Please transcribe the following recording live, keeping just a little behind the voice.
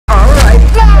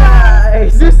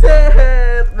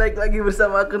Zuset, baik lagi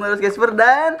bersama aku Noris Casper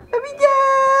dan Babby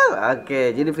Zhel.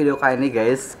 Oke, jadi video kali ini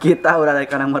guys, kita udah dari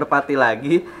kandang Merpati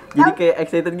lagi. Jadi kayak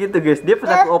excited gitu guys. Dia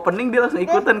pas aku opening dia langsung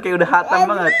ikutan kayak udah hatam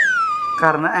banget.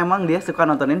 Karena emang dia suka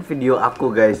nontonin video aku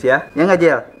guys ya. Ya nggak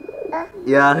Zhel?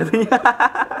 Ya katanya.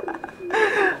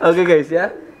 Oke guys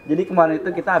ya. Jadi kemarin itu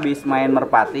kita habis main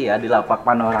Merpati ya di lapak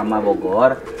panorama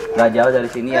Bogor. Gak jauh dari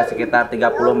sini ya, sekitar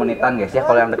 30 menitan guys ya.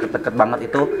 Kalau yang deket-deket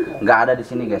banget itu nggak ada di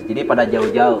sini guys. Jadi pada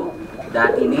jauh-jauh.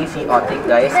 Dan ini si Otik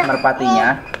guys,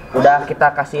 Merpatinya udah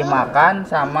kita kasih makan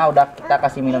sama udah kita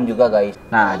kasih minum juga guys.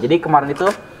 Nah, jadi kemarin itu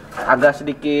agak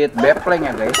sedikit bepleng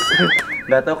ya guys.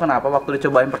 Gak tahu kenapa waktu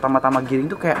dicobain pertama-tama giring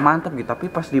tuh kayak mantep gitu,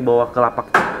 tapi pas dibawa ke lapak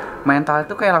mental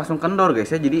itu kayak langsung kendor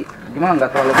guys ya. Jadi gimana, nggak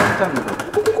terlalu kencang gitu.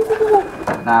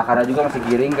 Nah, karena juga masih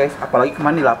giring guys, apalagi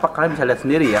kemarin di lapak kalian bisa lihat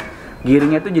sendiri ya,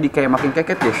 giringnya tuh jadi kayak makin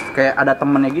keket guys, kayak ada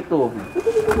temennya gitu.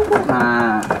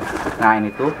 Nah ini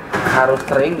tuh harus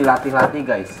sering dilatih-latih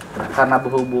guys, karena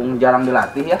berhubung jarang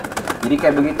dilatih ya, jadi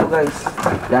kayak begitu guys.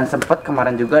 Dan sempet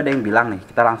kemarin juga ada yang bilang nih,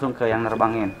 kita langsung ke yang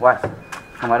nerbangin. Wah,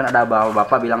 kemarin ada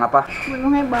bapak bilang apa?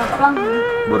 Burungnya baplang.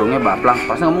 Burungnya baplang,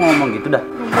 pasti ngomong gitu dah.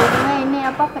 Burungnya ini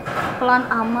apa, pelan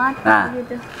amat. Nah,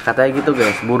 gitu. Katanya gitu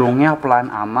guys, burungnya pelan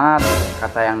amat,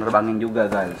 kata yang nerbangin juga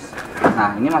guys.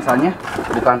 Nah, ini masalahnya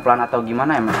bukan pelan atau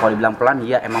gimana ya, kalau dibilang pelan,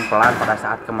 iya emang pelan pada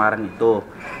saat kemarin itu.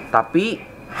 Tapi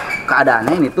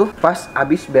keadaannya ini tuh pas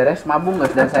abis beres mabung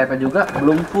guys, dan sayapnya juga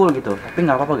belum full gitu. Tapi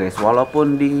nggak apa-apa guys,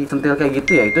 walaupun disentil kayak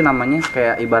gitu ya, itu namanya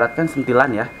kayak ibaratkan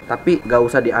sentilan ya. Tapi nggak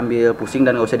usah diambil pusing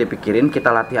dan nggak usah dipikirin,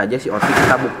 kita latih aja si Otik,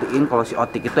 kita buktiin kalau si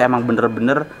Otik itu emang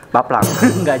bener-bener baplang.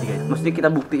 Enggak guys, mesti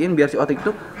kita buktiin biar si Otik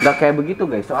itu nggak kayak begitu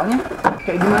guys. Soalnya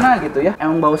kayak gimana gitu ya,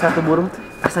 emang bawa satu burung tuh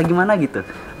rasa gimana gitu.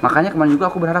 Makanya kemarin juga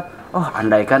aku berharap, oh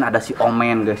andaikan ada si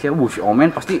Omen guys ya, si Omen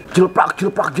pasti jilprak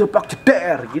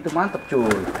jeder gitu, mantep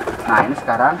cuy. Nah ini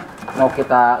sekarang mau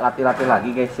kita latih-latih lagi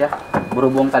guys ya.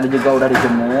 Berhubung tadi juga udah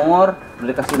dijemur, udah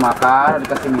dikasih makan, udah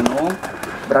dikasih minum,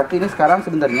 berarti ini sekarang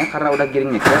sebenarnya karena udah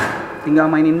giringnya ya, tinggal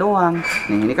mainin doang.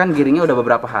 Nih ini kan giringnya udah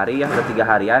beberapa hari ya, udah 3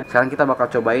 harian. Sekarang kita bakal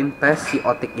cobain tes si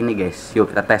Otik ini guys. Yuk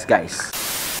kita tes guys.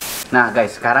 Nah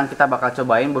guys, sekarang kita bakal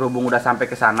cobain, berhubung udah sampai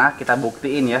ke sana, kita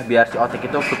buktiin ya biar si Otik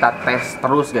itu kita tes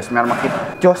terus guys, biar makin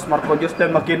jos, markojos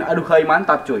dan makin aduhai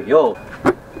mantap cuy. Yo.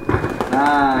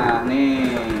 Nah,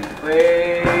 nih.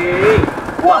 Wih.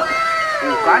 Wah.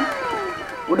 Bukan?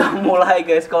 Udah mulai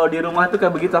guys, kalau di rumah tuh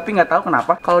kayak begitu, tapi nggak tahu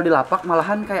kenapa kalau di lapak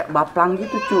malahan kayak baplang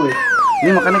gitu cuy.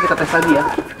 Ini makanya kita tes lagi ya.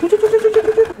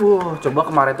 Coba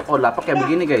kemarin tuh kalau di lapak kayak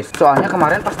begini guys. Soalnya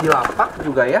kemarin pas di lapak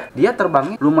juga ya, dia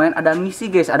terbangnya lumayan ada ngisi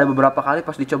guys. Ada beberapa kali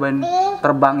pas dicobain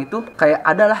terbang itu kayak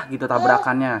ada lah gitu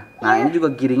tabrakannya. Nah ini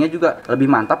juga giringnya juga lebih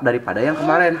mantap daripada yang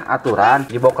kemarin. Aturan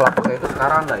dibawa ke lapak kayak itu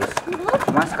sekarang guys.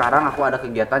 Cuma sekarang aku ada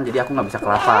kegiatan jadi aku nggak bisa ke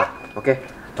lapak. Oke,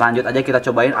 lanjut aja kita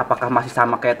cobain apakah masih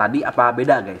sama kayak tadi apa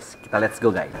beda guys. Kita let's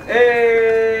go guys.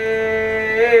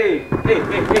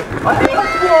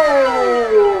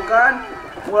 Wow, kan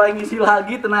mulai ngisi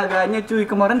lagi tenaganya cuy.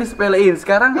 Kemarin disepelein,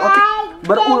 sekarang Otik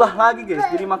berulah lagi guys,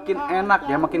 jadi makin enak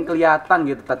ya, makin kelihatan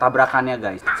gitu tabrakannya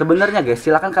guys. Sebenarnya guys,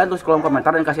 silakan kalian tulis kolom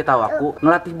komentar dan kasih tahu aku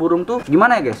ngelatih burung tuh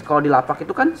gimana ya guys. Kalau di lapak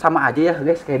itu kan sama aja ya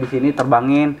guys, kayak di sini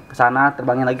terbangin ke sana,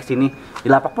 terbangin lagi ke sini. Di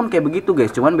lapak pun kayak begitu guys,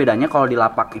 cuman bedanya kalau di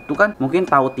lapak itu kan mungkin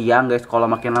tahu tiang guys, kalau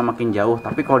makin lama makin jauh.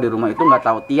 Tapi kalau di rumah itu nggak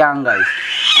tahu tiang guys.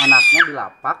 Enaknya di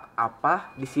lapak apa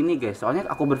di sini guys, soalnya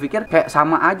aku berpikir kayak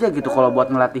sama aja gitu. Kalau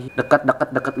buat ngelatih deket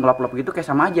ngelap-lap gitu kayak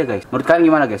sama aja guys. Menurut kalian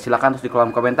gimana guys? Silahkan tulis di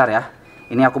kolom komentar ya.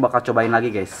 Ini aku bakal cobain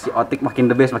lagi guys. Si Otik makin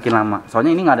the best makin lama.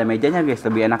 Soalnya ini nggak ada mejanya guys.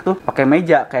 Lebih enak tuh pakai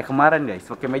meja kayak kemarin guys.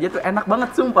 Pakai meja tuh enak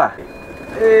banget sumpah.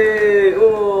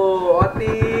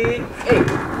 Otik.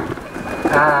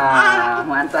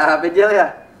 Mantap ya Zhel ya.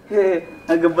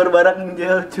 Ngegeber bareng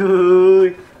Zhel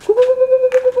cuy.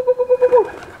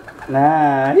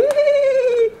 Nah,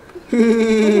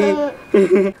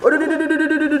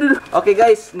 Oke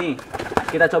guys, nih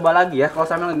kita coba lagi ya. Kalau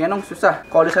sambil ngegendong susah.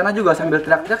 Kalau di sana juga sambil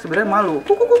teriak-teriak sebenarnya malu.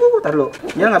 Tar lo,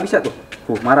 ya nggak bisa tuh.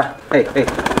 Marah.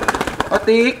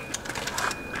 Otik.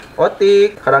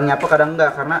 Kadang nyapa, kadang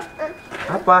enggak karena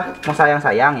apa? Mau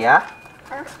sayang-sayang ya.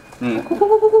 Nih.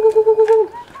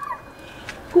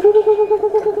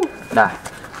 Dah.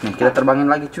 Nih kita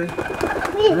terbangin lagi cuy.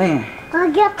 Nih.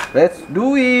 Kaget. Let's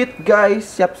do it guys.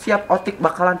 Siap-siap Otik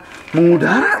bakalan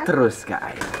mengudara terus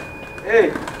guys.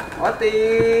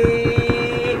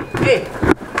 Otik.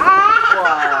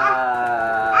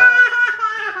 Wah.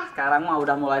 Sekarang mah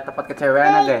udah mulai tepat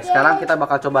keceweannya guys. Sekarang kita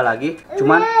bakal coba lagi.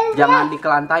 Cuman jangan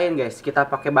dikelantain guys. Kita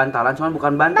pakai bantalan, cuman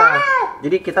bukan bantal.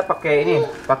 Jadi kita pakai ini,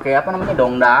 pakai apa namanya?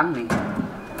 Dongdang nih.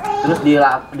 Terus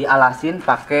dialasin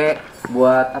pakai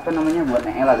buat apa namanya, buat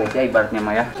nee lah guys ya, ibaratnya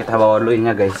mah ya. Kita bawa dulu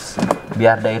ininya guys,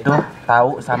 biar dia itu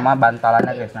tahu sama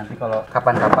bantalannya guys. Nanti kalau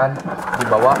kapan-kapan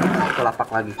dibawa ke lapak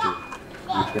lagi cuy.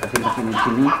 Nah, kita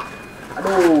sini.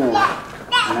 Aduh.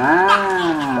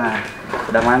 Nah,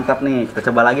 udah mantap nih.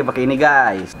 Kita coba lagi pakai ini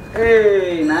guys.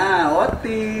 Nah,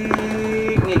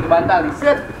 otik. Nih ke bantal nih,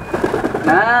 set.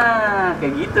 Nah,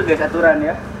 kayak gitu guys aturan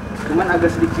ya. Cuman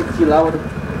agak sedikit silau tuh.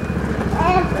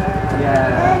 Ya.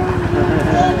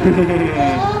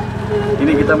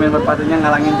 Ini kita main merpatinya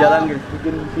ngalangin jalan guys.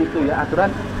 Bikin situ ya,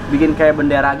 aturan bikin kayak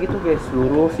bendera gitu guys,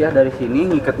 lurus ya dari sini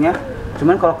ngiketnya.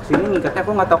 Cuman kalau kesini ngikatnya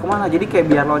aku nggak tahu kemana, jadi kayak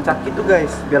biar loncat gitu guys,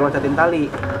 biar loncatin tali.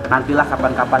 Nantilah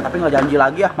kapan-kapan, tapi nggak janji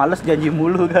lagi ya, males janji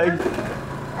mulu guys.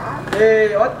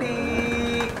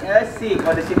 Otik, asik.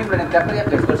 Oh di sini berani teriak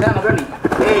guys, terus saya nggak berani.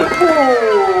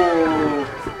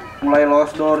 Mulai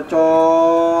lost door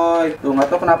coy. Tuh nggak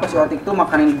tahu kenapa si Otik tuh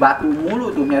makanin batu mulu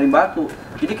tuh, nyari batu.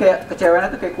 Jadi kayak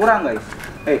kecewaannya tuh kayak kurang guys.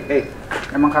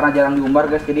 Emang karena jarang diumbar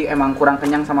guys, jadi emang kurang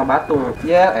kenyang sama batu.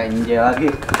 Ya, enjel lagi.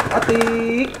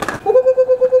 Otik.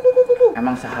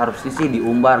 Emang seharusnya sih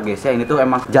diumbar guys ya. Ini tuh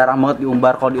emang jarang banget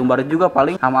diumbar. Kalau diumbar juga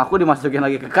paling sama aku dimasukin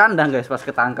lagi ke kandang guys pas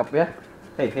ketangkep ya.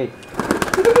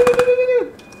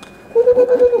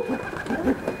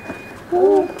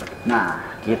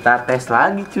 Nah, kita tes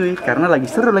lagi cuy, karena lagi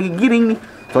seru, lagi giring nih.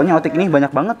 Soalnya Otik ini banyak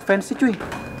banget fans sih cuy.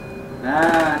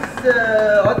 Nah,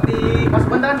 Otik, masuk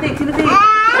bantalan Tik, sini Tik.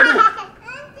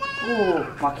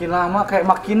 Makin lama kayak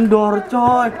makin dor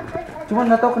coy. Cuman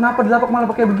nggak tahu kenapa di lapak malah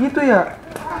pakai begitu ya.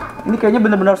 Ini kayaknya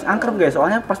bener-bener harus angkrem guys,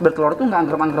 soalnya pas bertelur tuh nggak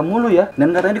angkrem-angkrem mulu ya.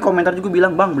 Dan katanya di komentar juga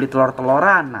bilang, bang beli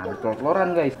telur-teloran. Nah, beli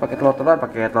telur-teloran guys, pakai telur-teloran,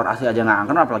 pakai telur asli aja nggak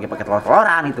angkrem, apalagi pakai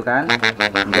telur-teloran itu kan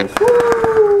guys.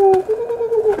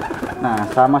 Nah,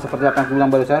 sama seperti yang aku bilang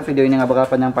barusan, video ini nggak bakal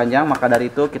panjang-panjang, maka dari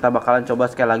itu kita bakalan coba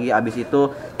sekali lagi. Abis itu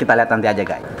kita lihat nanti aja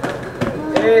guys.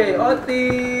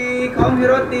 Otik, come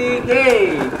here Otik.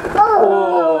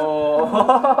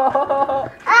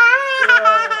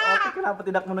 Otik kenapa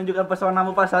tidak menunjukkan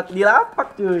pesonamu pas saat di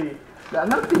lapak cuy? Gak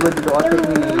ngerti gue juga Otik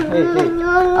nih.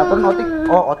 Apa Otik?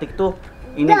 Oh, Otik tuh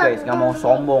ini guys, nggak mau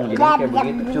sombong, jadi kayak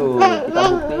begitu cuy. Kita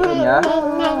buktiin ya,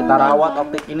 kita rawat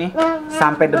Otik ini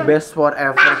sampai the best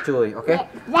forever cuy. Oke?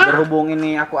 Berhubung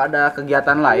ini aku ada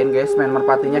kegiatan lain guys, main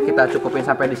merpatinya kita cukupin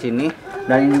sampai di sini.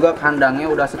 Dan ini juga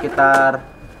kandangnya udah sekitar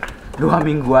 2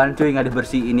 mingguan cuy nggak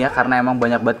dibersihin ya, karena emang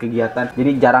banyak banget kegiatan.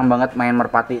 Jadi jarang banget main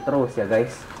merpati terus ya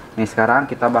guys. Nih sekarang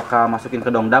kita bakal masukin ke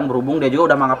dongdang, berhubung dia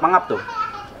juga udah mangap-mangap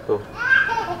tuh.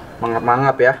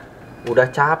 Mangap-mangap ya. Udah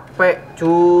capek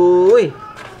cuy.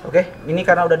 Oke, ini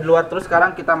karena udah di luar terus,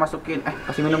 sekarang kita masukin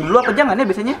kasih minum dulu apa jangan ya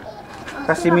biasanya?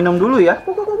 Kasih minum dulu ya.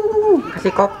 Kasih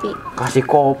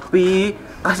kopi,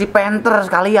 kasih penter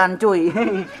sekalian cuy.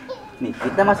 Nih,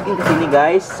 kita masukin ke sini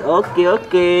guys.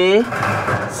 Oke.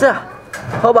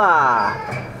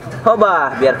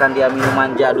 Hoba, biarkan dia minum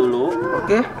manja dulu.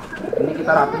 Oke. Ini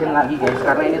kita rapihin lagi guys,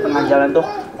 karena ini tengah jalan tuh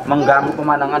mengganggu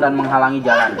pemandangan dan menghalangi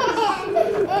jalan.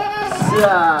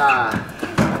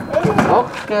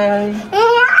 Oke.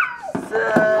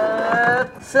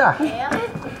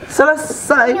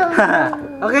 Selesai.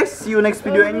 Oke, see you next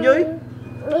video, enjoy.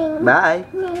 Bye.